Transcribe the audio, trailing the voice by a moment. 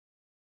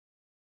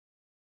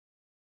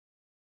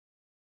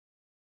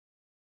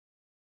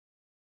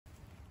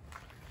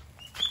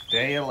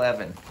Day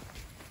 11.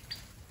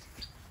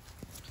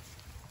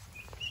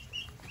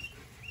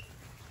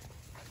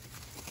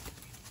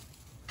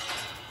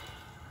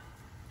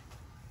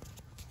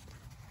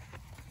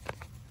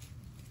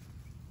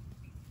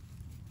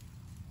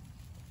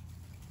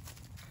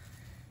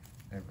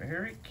 They're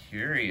very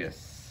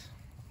curious.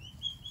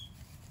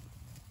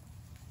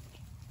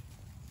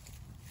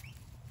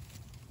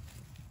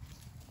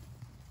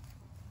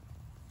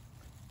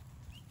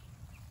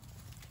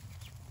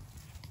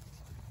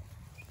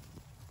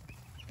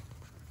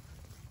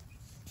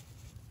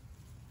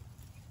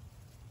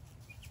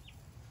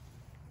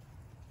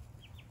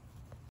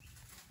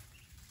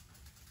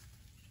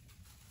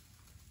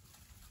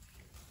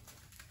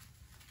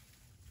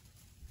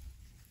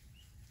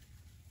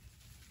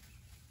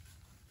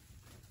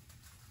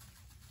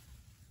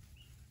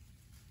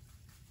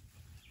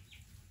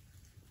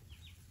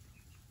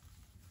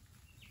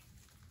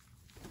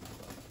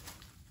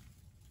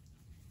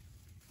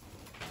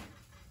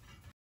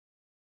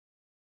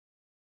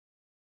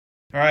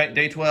 All right,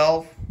 day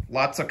 12.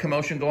 Lots of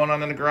commotion going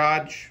on in the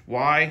garage.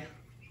 Why?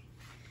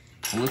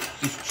 Well, let's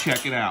just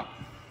check it out.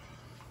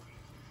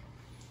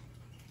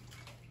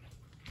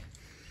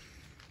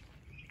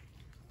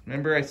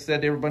 Remember I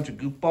said they were a bunch of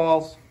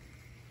goofballs?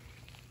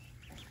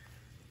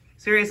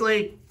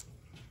 Seriously?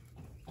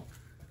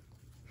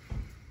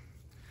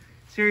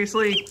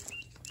 Seriously?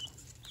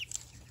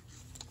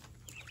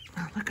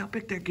 Oh, look how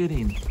big they're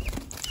getting.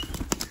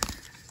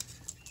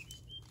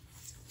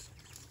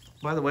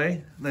 By the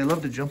way, they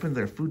love to jump into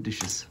their food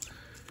dishes.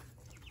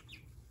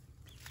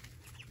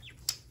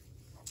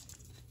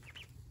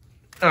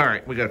 All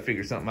right, we gotta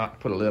figure something out to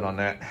put a lid on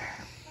that.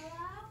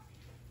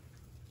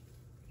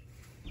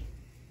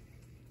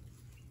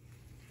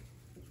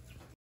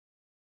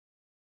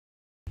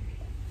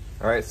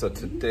 All right, so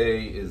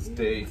today is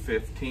day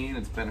 15.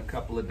 It's been a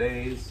couple of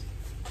days.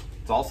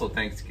 It's also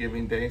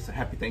Thanksgiving Day, so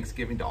happy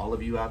Thanksgiving to all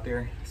of you out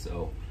there.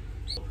 So,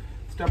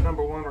 step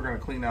number 1, we're gonna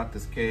clean out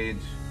this cage.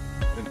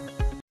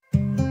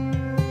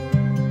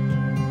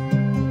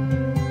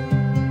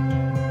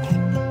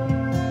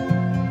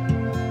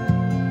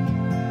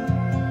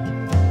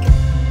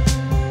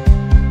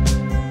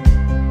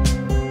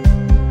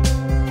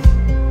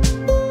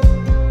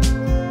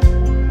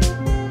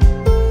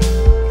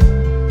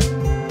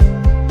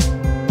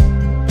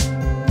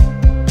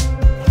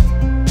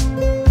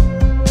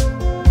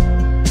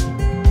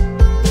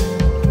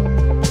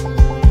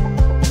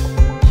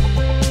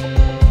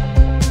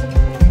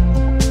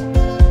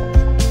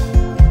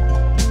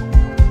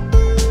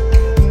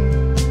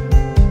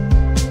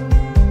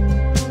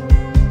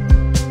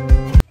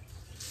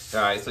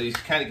 All right, so you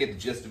kind of get the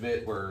gist of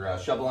it. We're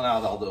shoveling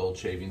out all the old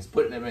shavings,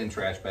 putting them in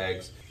trash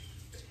bags.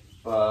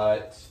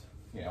 But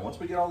yeah, once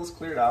we get all this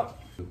cleared out,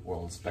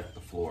 we'll inspect the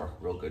floor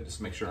real good, just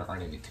to make sure there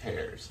aren't any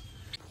tears.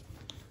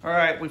 All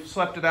right, we've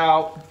swept it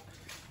out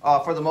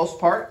for the most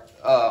part.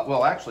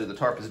 Well, actually, the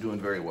tarp is doing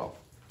very well.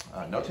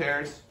 No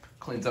tears,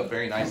 cleans up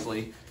very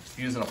nicely.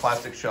 Using a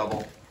plastic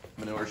shovel,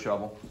 manure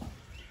shovel.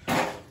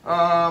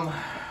 The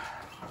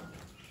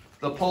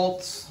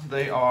pults,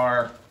 they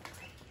are,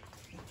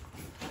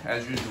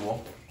 as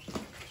usual,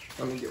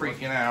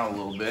 freaking out a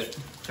little bit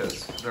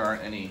because there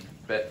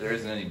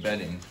isn't any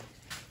bedding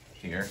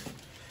here.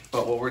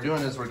 But what we're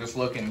doing is we're just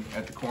looking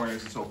at the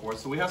corners and so forth.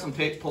 So we have some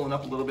tape pulling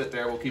up a little bit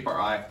there. We'll keep our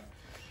eye.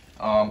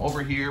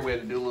 Over here, we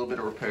had to do a little bit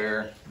of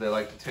repair. They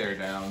like to tear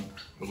down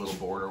the little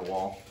border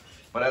wall.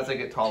 But as they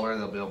get taller,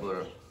 they'll be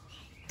able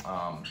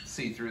to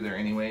see through there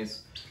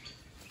anyways.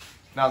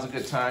 Now's a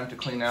good time to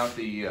clean out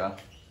the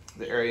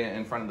area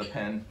in front of the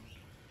pen.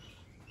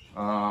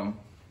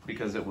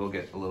 Because it will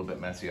get a little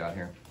bit messy out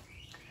here.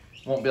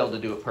 Won't be able to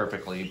do it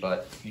perfectly,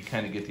 but you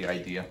kind of get the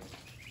idea.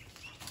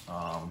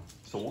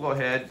 So we'll go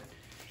ahead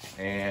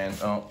and,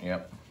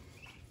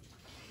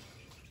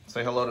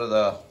 say hello to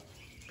the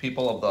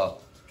people of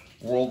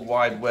the World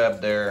Wide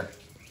Web there,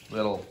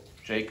 little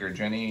Jake or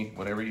Jenny,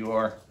 whatever you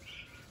are.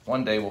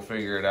 One day we'll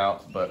figure it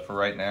out, but for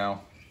right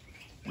now,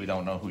 we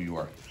don't know who you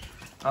are.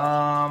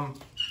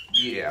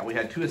 Yeah, we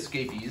had 2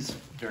 escapees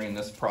during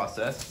this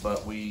process,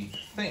 but we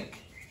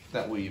think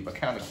that we've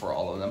accounted for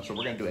all of them, so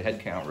we're gonna do a head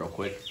count real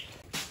quick.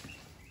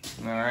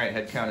 All right,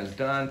 head count is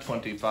done,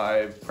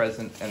 25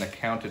 present and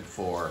accounted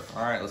for.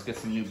 All right, let's get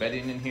some new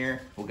bedding in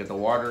here. We'll get the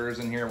waterers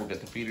in here, we'll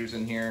get the feeders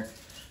in here.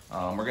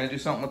 We're gonna do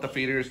something with the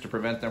feeders to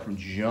prevent them from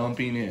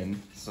jumping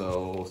in,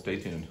 so stay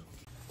tuned.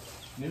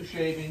 New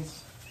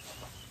shavings,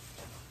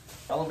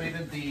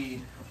 elevated the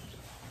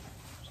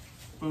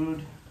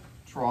food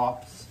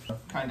troughs,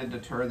 kind of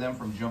deter them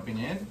from jumping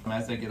in.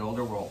 As they get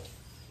older, we'll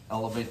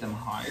elevate them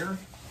higher.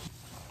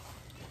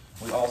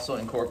 We also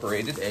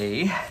incorporated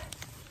a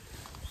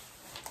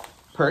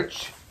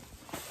perch,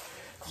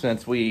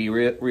 since we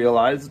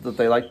realized that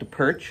they like to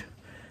perch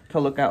to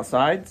look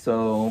outside,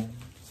 so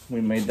we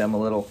made them a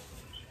little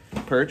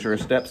perch or a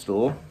step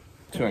stool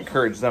to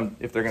encourage them,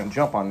 if they're going to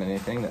jump on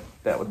anything,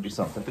 that would be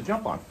something to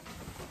jump on.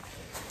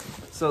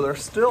 So they're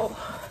still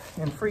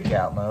in freak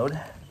out mode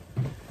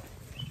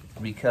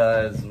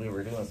because we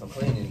were doing some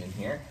cleaning in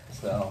here,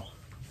 so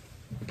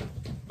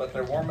but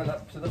they're warming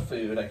up to the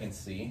food, I can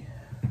see.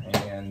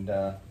 And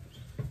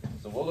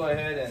so we'll go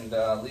ahead and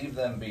leave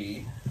them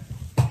be.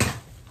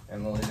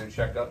 And we'll either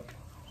check up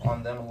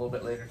on them a little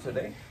bit later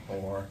today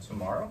or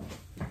tomorrow.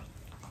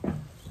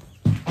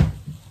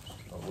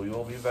 But we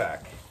will be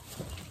back.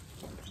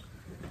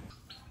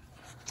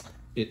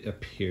 It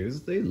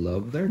appears they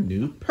love their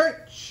new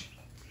perch.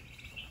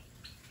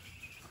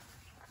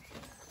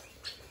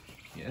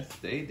 Yes,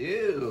 they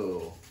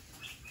do.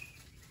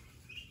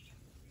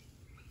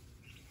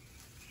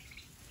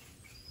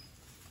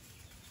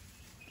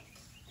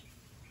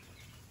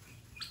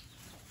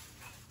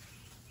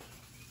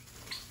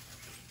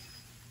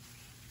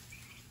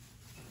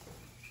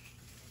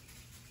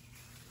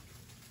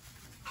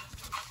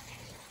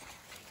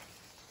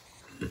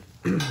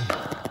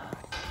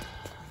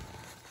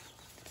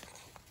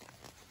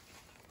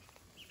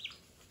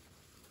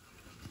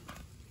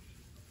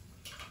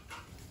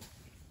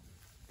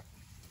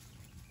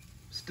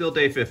 Still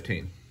day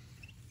 15.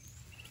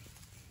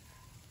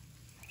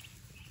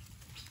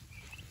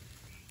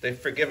 They've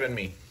forgiven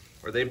me,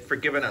 or they've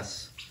forgiven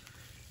us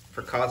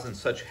for causing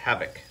such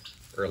havoc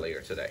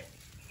earlier today.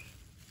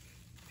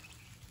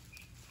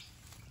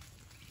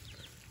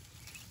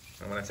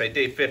 And when I say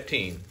day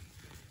 15,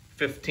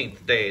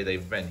 15th day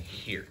they've been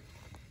here.